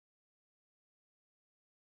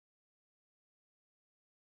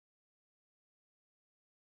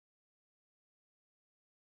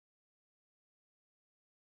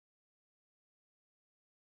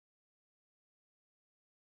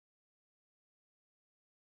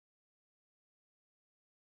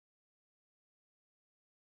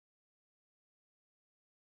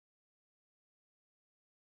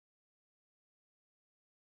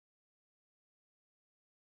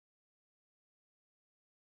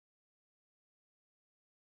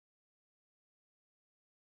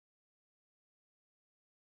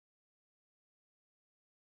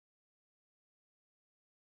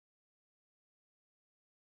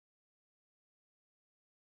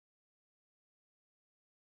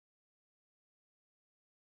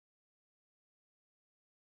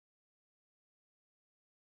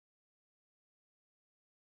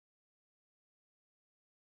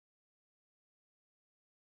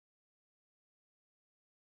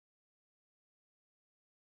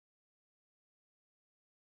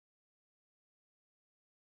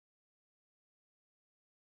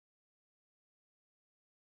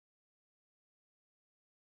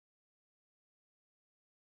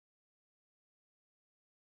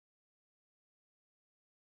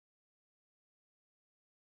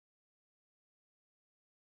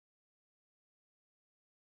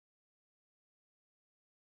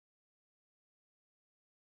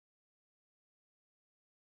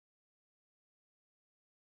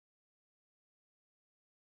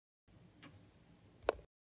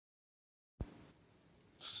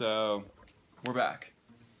So we're back,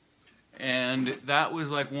 and that was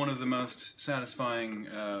like one of the most satisfying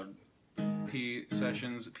pee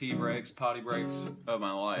sessions, pee breaks, potty breaks of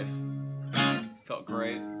my life. Felt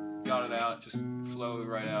great. Got it out, just flowed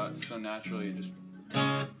right out so naturally, and just.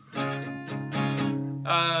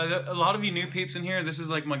 A lot of you new peeps in here, this is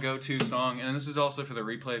like my go-to song, and this is also for the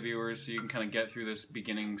replay viewers, so you can kind of get through this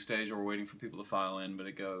beginning stage where we're waiting for people to file in, but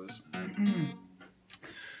it goes.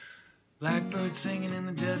 Blackbird singing in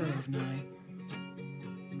the dead of night.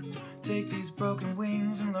 Take these broken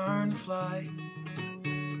wings and learn to fly.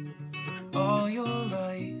 All your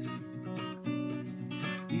life,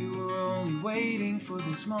 you were only waiting for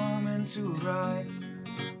this moment to arise.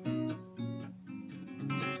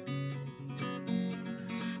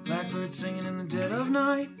 Blackbird singing in the dead of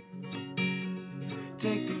night.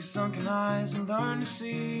 Take these sunken eyes and learn to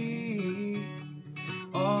see.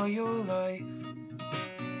 All your life,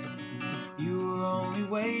 you were only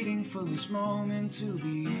waiting for this moment to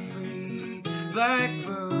be free.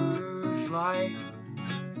 Blackbird fly,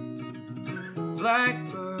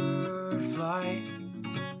 blackbird fly,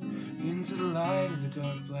 into the light of the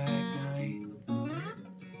dark black night.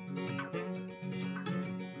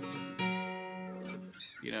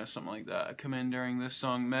 You know, something like that. I come in during this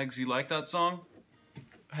song. Megs, you like that song?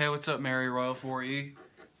 Hey, what's up, Mary Royal 4E?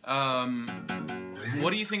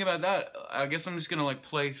 What do you think about that? I guess I'm just gonna like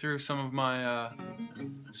play through some of my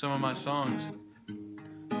songs.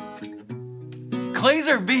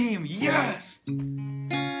 Claser Beam, yes.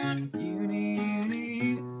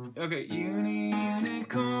 Okay, unicorn.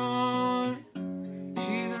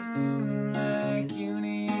 She's a like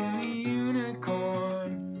unicorn.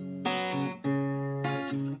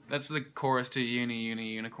 That's the chorus to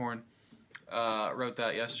Unicorn. Wrote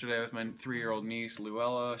that yesterday with my 3-year-old niece,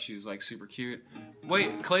 Luella. She's like super cute.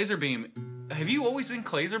 Wait, Claser Beam. Have you always been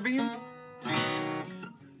Claser Beam?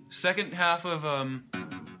 Second half of,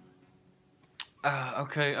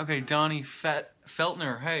 okay, Donnie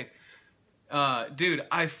Feltner, hey. Dude,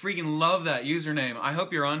 I freaking love that username. I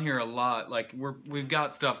hope you're on here a lot. Like, we've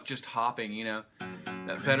got stuff just hopping, you know.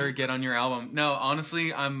 That better get on your album. No,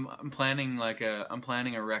 honestly, I'm planning like a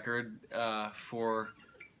record, for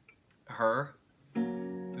her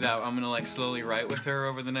that I'm gonna like slowly write with her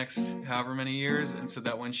over the next however many years, and so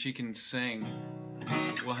that when she can sing,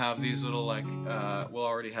 we'll have these little like we'll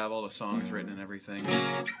already have all the songs written and everything.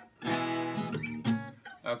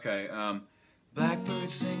 Okay, Blackbird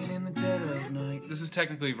singing in the dead of night. This is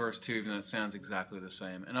technically verse 2, even though it sounds exactly the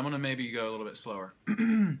same, and I'm gonna maybe go a little bit slower.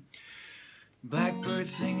 Blackbird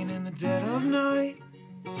singing in the dead of night.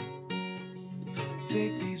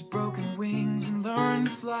 Take these broken wings and learn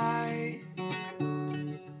to fly.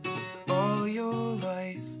 All your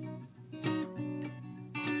life,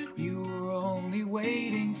 you were only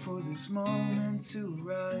waiting for this moment to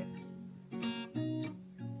rise.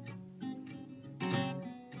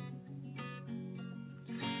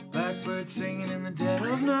 Blackbird singing in the dead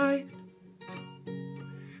of night.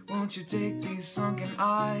 Won't you take these sunken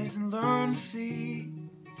eyes and learn to see?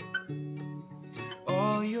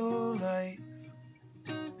 All your life,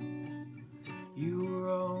 you were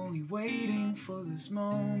only waiting for this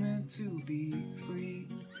moment to be free.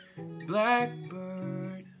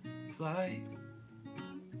 Blackbird fly,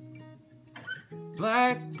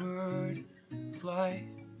 blackbird fly,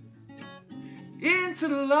 into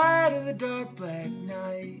the light of the dark black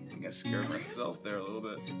night. I think I scared myself there a little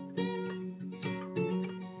bit.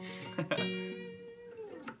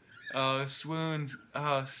 Oh, swoons.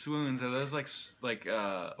 Oh, swoons. Are those like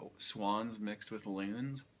swans mixed with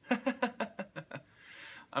loons?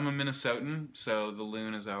 I'm a Minnesotan, so the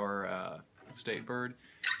loon is our state bird.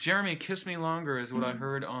 Jeremy, Kiss Me Longer is what I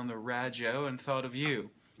heard on the radio and thought of you.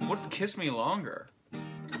 What's Kiss Me Longer?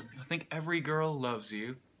 I think Every Girl Loves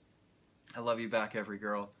You. I love you back, every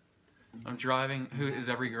girl. I'm driving. Who is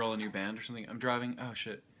Every Girl, a new band or something? I'm driving. Oh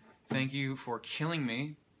shit. Thank you for killing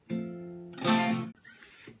me.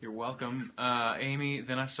 You're welcome. Amy,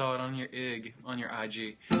 then I saw it on your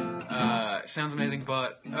IG. Sounds amazing,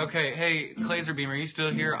 but okay, hey, Claser Beam, are you still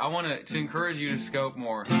here? I want to encourage you to scope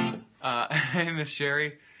more. Hey, Miss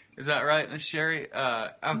Sherry. Is that right, Miss Sherry? Oh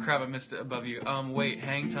crap, I missed it above you. Wait,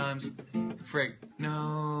 hang times. Frig.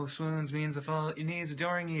 No, swoons means I fall at your knees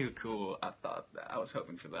adoring you. Cool. I was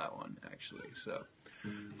hoping for that one, actually. So,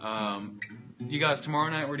 you guys, tomorrow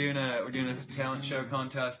night we're doing a talent show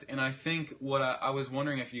contest, and I think what I was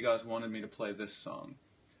wondering if you guys wanted me to play this song,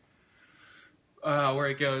 where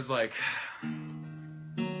it goes like,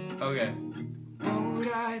 okay. What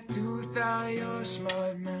would I do without your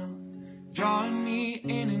smart mouth, drawing me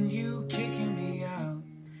in and you kicking me out?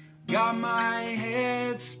 Got my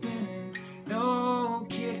head spinning No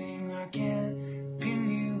kidding, I can't pin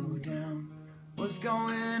you down. What's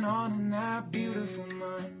going on in that beautiful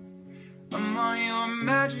mind? I'm on your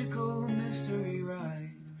magical mystery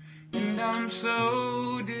ride, and I'm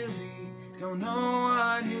so dizzy, don't know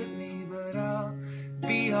what hit me, but I'll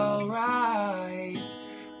be alright.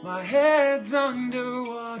 My head's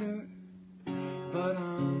underwater, but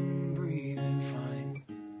I'm breathing fine.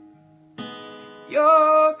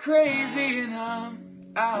 You're crazy and I'm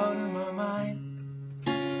out of my mind,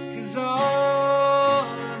 'cause all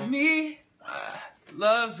of me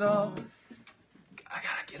loves all, I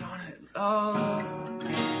gotta get on it, all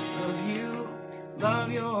of you.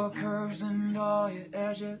 Love your curves and all your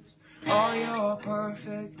edges, all your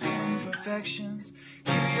perfect imperfections.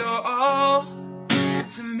 Give your all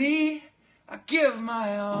to me, I give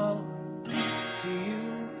my all to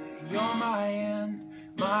you. You're my end,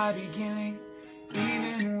 my beginning.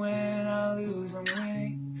 Even when I lose, I'm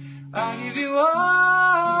winning. I give you all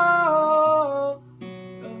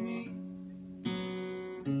of me.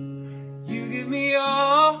 You give me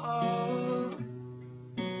all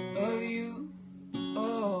of you.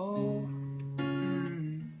 Oh.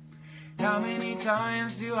 How many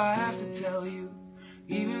times do I have to tell you?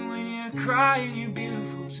 Even when you're crying, you're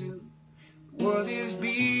beautiful too. The world is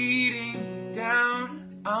beating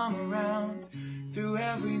down, I'm around through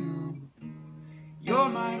every move. You're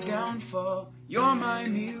my downfall, you're my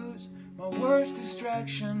muse, my worst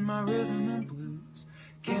distraction, my rhythm and blues.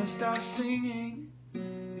 Can't stop singing,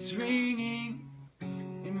 it's ringing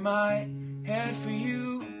in my head for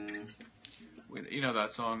you. You know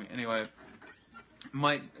that song, anyway.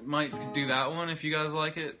 Might do that one if you guys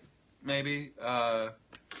like it, maybe.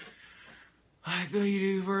 I bet you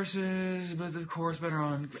do versus, but the chorus better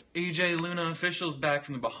on. AJ Luna Official's back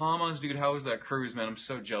from the Bahamas. Dude, how was that cruise, man? I'm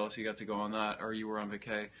so jealous you got to go on that, or you were on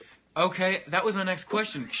vacay. Okay, that was my next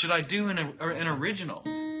question. Should I do an original?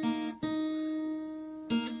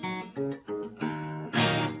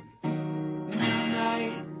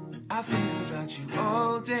 Night, I think about you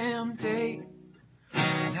all damn day.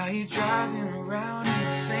 Now you're driving around in the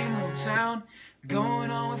same little town, going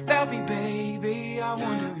on without me, baby. I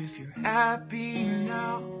wonder if you're happy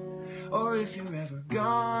now, or if you're ever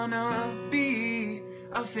gonna be.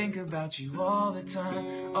 I think about you all the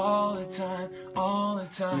time, all the time, all the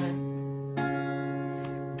time.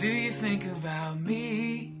 Do you think about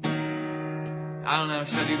me? I don't know,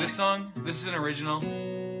 should I do this song? This is an original.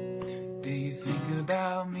 Do you think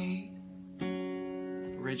about me?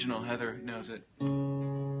 Original, Heather knows it.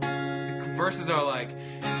 The verses are like,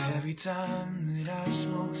 every time that I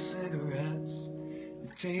smoke cigarettes, the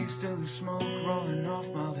taste of the smoke rolling off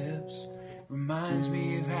my lips reminds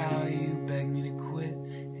me of how you begged me to quit,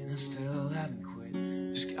 and I still haven't quit.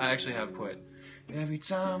 I actually have quit. Every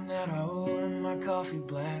time that I order my coffee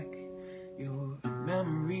black, your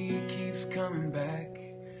memory keeps coming back.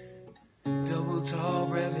 Double tall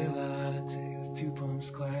breve latte with 2 pumps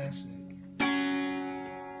classic.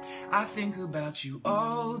 I think about you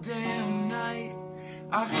all damn night,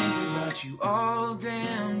 I think about you all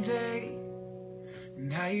damn day.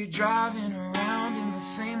 And how you're driving around in the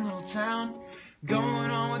same little town, going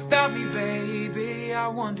on without me, baby. I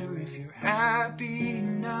wonder if you're happy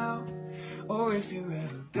now, or if you're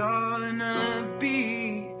ever gonna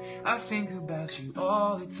be. I think about you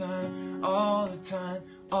all the time, all the time,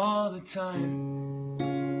 all the time.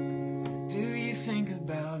 Do you think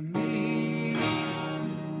about me?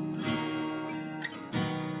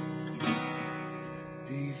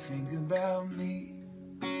 Do you think about me?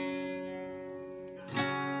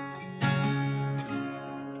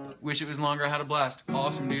 Wish it was longer, I had a blast.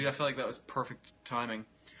 Awesome, dude. I feel like that was perfect timing.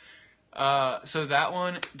 So that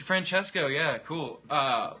one, Francesco, yeah, cool.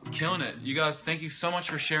 Killing it. You guys, thank you so much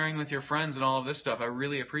for sharing with your friends and all of this stuff. I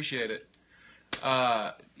really appreciate it.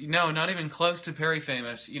 No, not even close to Perry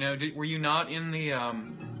famous. You know, were you not in the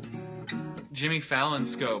Jimmy Fallon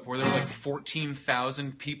scope where there were like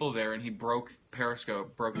 14,000 people there and he broke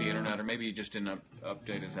Periscope, broke the internet, or maybe he just didn't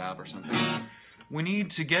update his app or something? We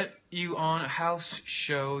need to get you on a house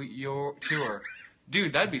show your tour.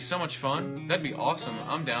 Dude, that'd be so much fun. That'd be awesome.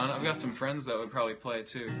 I'm down. I've got some friends that would probably play it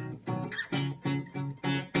too.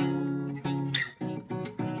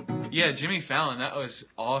 Yeah, Jimmy Fallon, that was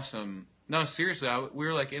awesome. No, seriously, we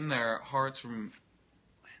were like in there, hearts from...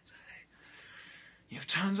 You have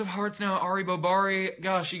tons of hearts now, Ari Bobari.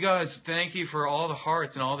 Gosh, you guys, thank you for all the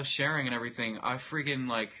hearts and all the sharing and everything. I freaking,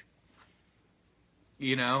 like,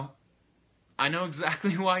 you know, I know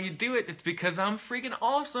exactly why you do it. It's because I'm freaking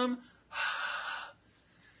awesome.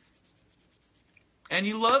 And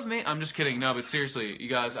you love me. I'm just kidding. No, but seriously, you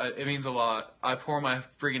guys, it means a lot. I pour my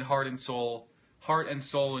freaking heart and soul heart and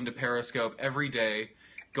soul into Periscope every day,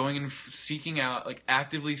 going and seeking out, like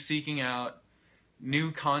actively seeking out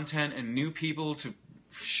new content and new people to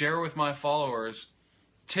share with my followers.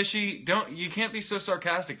 Tishy, you can't be so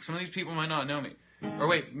sarcastic. Some of these people might not know me. Or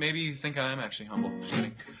wait, maybe you think I am actually humble. Just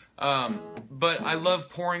kidding. But I love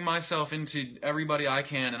pouring myself into everybody I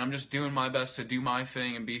can, and I'm just doing my best to do my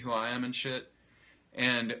thing and be who I am and shit.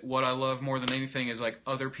 And what I love more than anything is like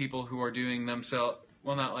other people who are doing themselves.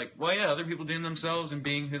 Well, not like, well, yeah, other people doing themselves and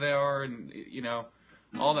being who they are, and you know,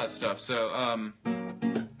 all that stuff. So,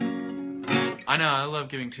 I know I love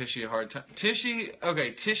giving Tishy a hard time.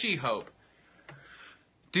 Tishy Hope.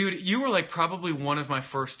 Dude, you were like probably one of my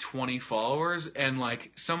first 20 followers, and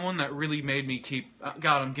like someone that really made me keep.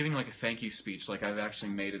 God, I'm giving like a thank you speech, like I've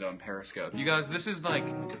actually made it on Periscope. You guys, this is like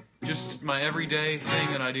just my everyday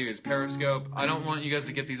thing that I do is Periscope. I don't want you guys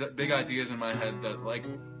to get these big ideas in my head that like,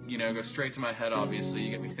 you know, go straight to my head. Obviously, you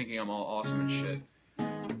get me thinking I'm all awesome and shit.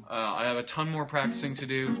 I have a ton more practicing to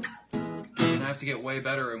do, and I have to get way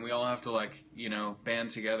better, and we all have to like, you know,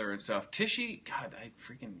 band together and stuff. Tishy, God, I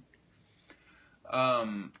freaking.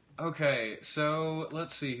 Okay, so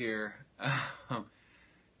let's see here.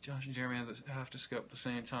 Josh and Jeremy have to scope at the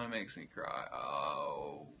same time, makes me cry.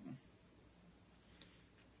 Oh.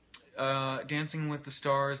 Dancing with the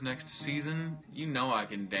Stars next season. You know I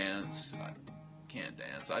can dance. I can't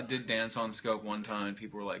dance. I did dance on scope one time, and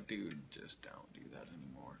people were like, dude, just don't do that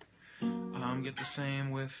anymore. Get the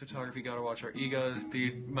same with photography. Gotta watch our egos.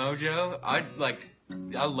 Dude, Mojo, I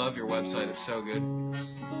love your website. It's so good.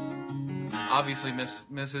 Obviously,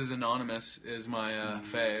 Mrs. Anonymous is my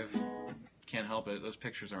fave. Can't help it. Those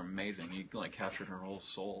pictures are amazing. You like captured her whole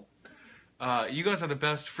soul. You guys are the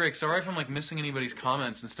best. Frick. Sorry if I'm like missing anybody's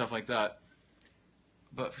comments and stuff like that.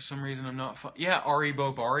 But for some reason I'm not. Yeah, Ari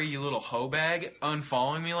Bobari, you little hoe bag,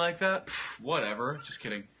 unfollowing me like that. Pff, whatever. Just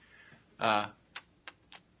kidding.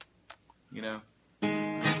 You know.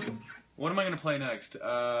 What am I gonna play next?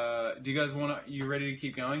 Do you guys wanna? You ready to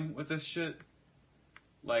keep going with this shit?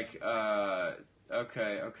 Like,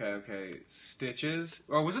 okay. Stitches.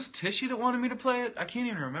 Or was this Tishy that wanted me to play it? I can't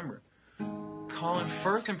even remember. Colin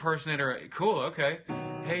Firth impersonator. Cool, okay.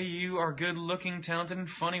 Hey, you are good looking, talented, and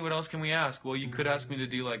funny. What else can we ask? Well, you could ask me to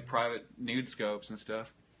do, like, private nude scopes and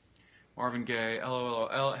stuff. Marvin Gaye.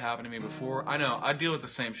 LOL. It happened to me before. I know. I deal with the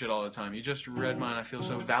same shit all the time. You just read mine. I feel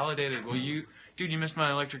so validated. Well, dude, you missed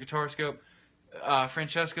my electric guitar scope.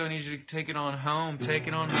 Francesco, I need you to take it on home. Take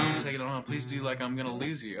it on home. Please do like I'm gonna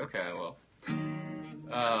lose you. Okay, well.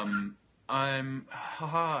 I'm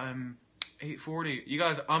 840. You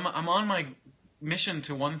guys, I'm on my mission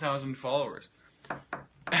to 1,000 followers.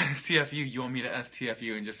 STFU, you want me to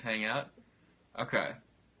STFU and just hang out? Okay,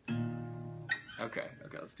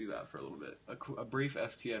 let's do that for a little bit. A brief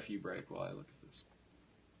STFU break while I look at this.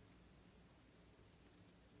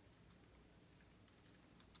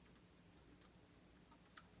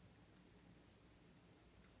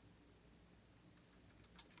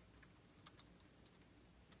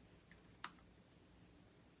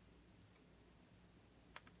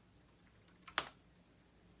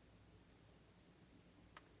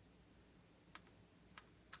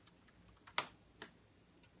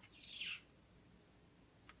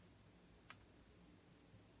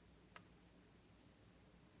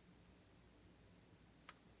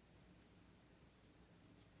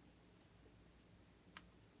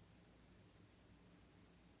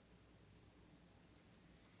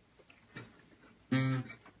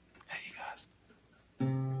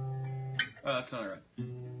 Oh, that's not right.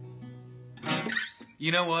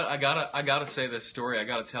 You know what? I gotta say this story. I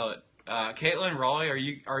gotta tell it. Caitlin,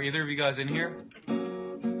 Raleigh, are either of you guys in here?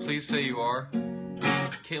 Please say you are.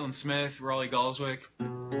 Caitlin Smith, Raleigh Galswick.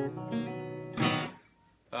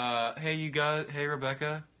 Hey you guys. Hey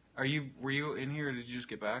Rebecca. Were you in here or did you just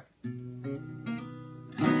get back?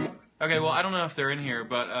 Okay, well I don't know if they're in here,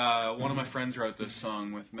 but one of my friends wrote this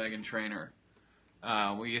song with Megan Trainor.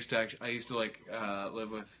 I used to like live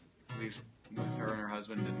with her and her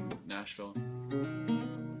husband in Nashville.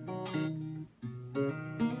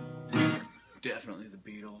 Definitely the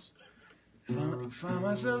Beatles. Find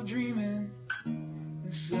myself dreaming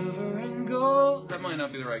in silver and gold. That might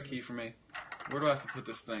not be the right key for me. Where do I have to put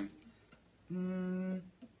this thing?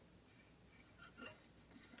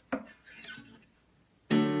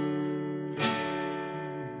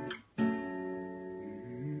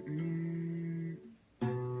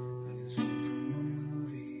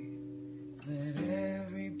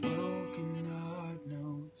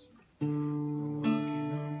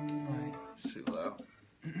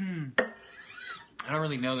 I don't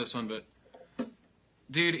really know this one, but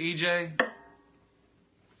dude, EJ,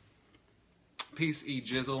 peace, E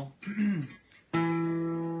Jizzle.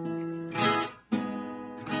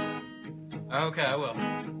 Okay, I will.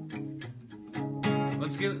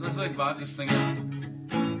 Let's like vibe this thing out.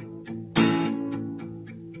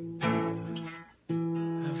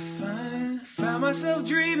 I found myself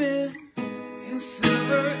dreaming in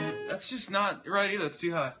silver. That's just not right either. That's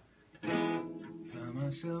too high. Found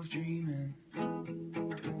myself dreaming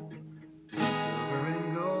silver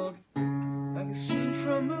and gold, like a scene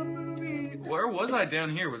from a movie. Where was I down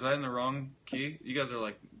here? Was I in the wrong key? You guys are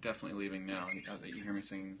like definitely leaving now that you hear me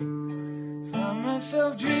singing. Found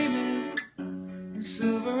myself dreaming in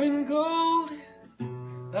silver and gold,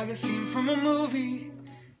 like a scene from a movie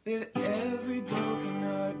that every broken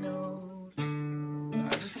heart knows.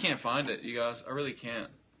 I just can't find it, you guys. I really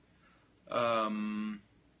can't.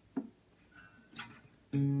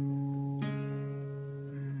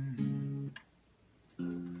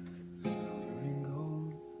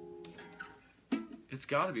 It's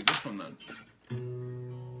gotta be this one then.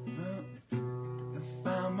 I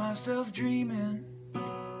found myself dreaming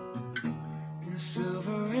in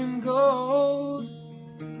silver and gold,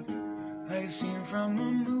 like a scene from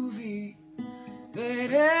a movie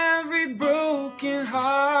that every broken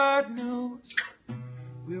heart knows.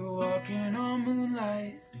 We were walking on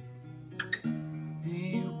moonlight, and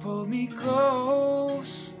you pulled me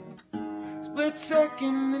close. Split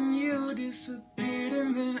second and you disappeared,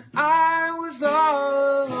 and then I was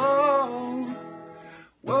all alone.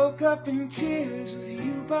 Woke up in tears with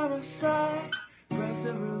you by my side, breath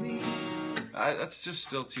of relief. That's just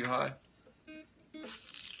still too high.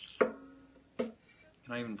 Can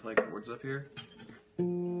I even play chords up here?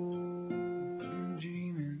 I'm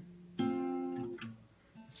dreaming,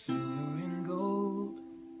 silver and gold,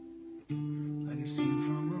 like a scene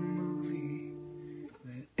from a movie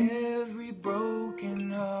that every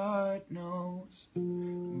broken heart knows. We're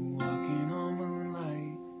walking on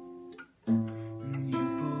moonlight, and you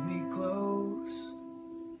pulled me close.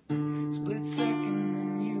 Split second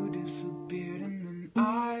and you disappeared, and then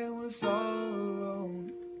I was all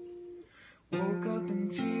alone. Woke up in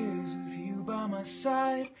tears with you by my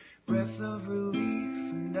side, breath of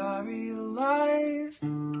relief, and I realized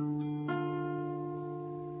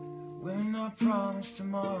when I promise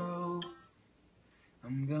tomorrow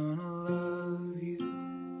I'm gonna love you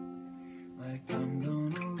like I'm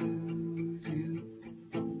gonna lose you.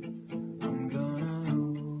 I'm gonna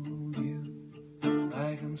hold you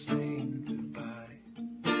like I'm saying goodbye.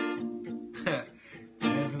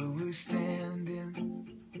 Wherever we're standing,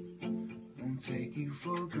 won't take you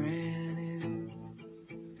for granted.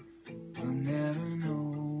 We'll never know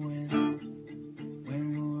when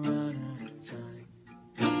we'll run out of time.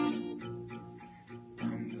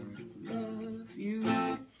 I'm gonna love you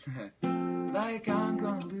like I'm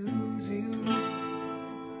gonna lose you.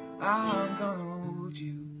 I'm gonna hold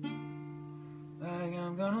you like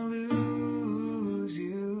I'm gonna lose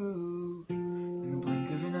you. In the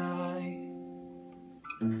blink of an eye,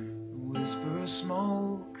 a whisper of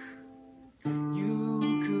smoke, you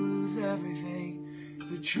could lose everything.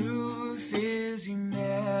 The truth is you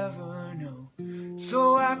never know.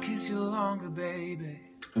 So I'll kiss you longer, baby,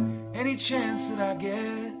 any chance that I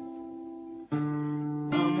get.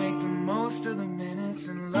 I'll make the most of the minutes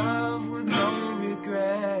in love with no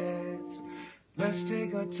regrets. Let's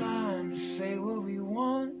take our time to say what we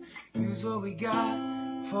want, use what we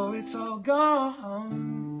got, for it's all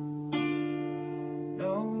gone.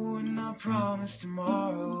 No, and I promise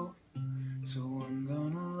tomorrow. So I'm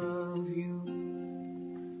gonna love you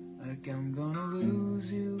like I'm gonna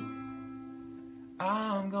lose you.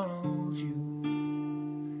 I'm gonna hold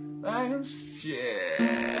you like I'm...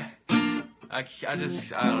 Yeah. I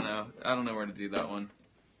don't know. I don't know where to do that one.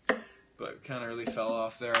 But kind of really fell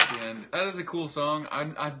off there at the end. That is a cool song.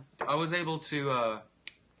 I was able to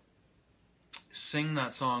sing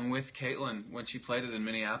that song with Caitlin when she played it in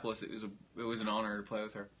Minneapolis. It was an honor to play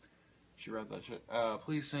with her. She wrote that shit.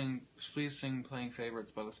 Please sing Playing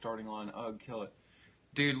Favorites by the Starting Line. Ugh, kill it.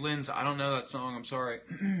 Dude, Linz, I don't know that song. I'm sorry.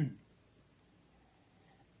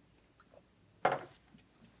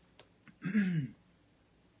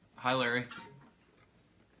 Hi, Larry.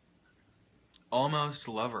 Almost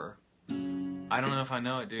Lover. I don't know if I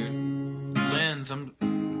know it, dude. Linz,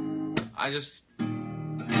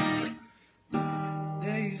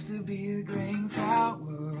 There used to be a green tower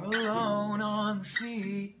alone on the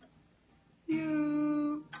sea.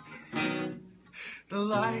 You, the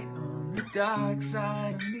light on the dark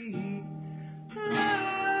side of me.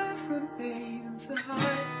 Love remains a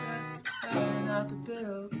high that's high out the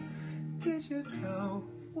bill. Did you know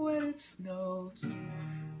when it snows,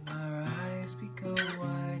 our eyes become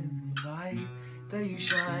wide and the light that you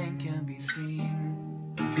shine can be seen?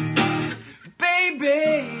 Baby,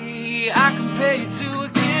 baby, I compare you to a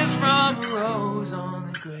kiss from a rose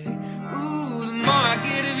on the grave. Ooh, the more I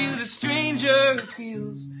get of you, the stranger it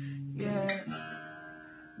feels. Yeah.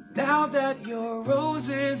 Now that your rose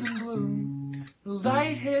is in bloom, the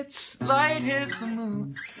light hits the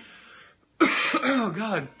moon. Oh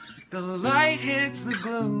God, the light hits the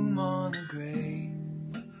gloom on the grave.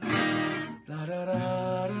 Da da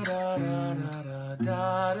da da da da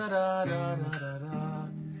da da da da da da.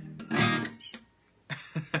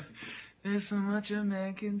 There's so much a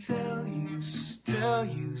man can tell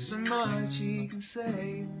you, so much he can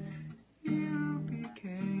say. You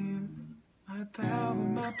became my power,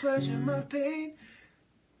 my pleasure, my pain.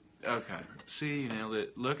 Okay, see, you nailed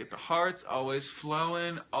it. Look at the hearts, always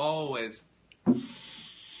flowing, always.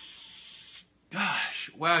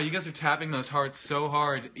 Gosh, wow, you guys are tapping those hearts so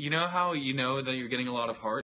hard. You know how you know that you're getting a lot of heart?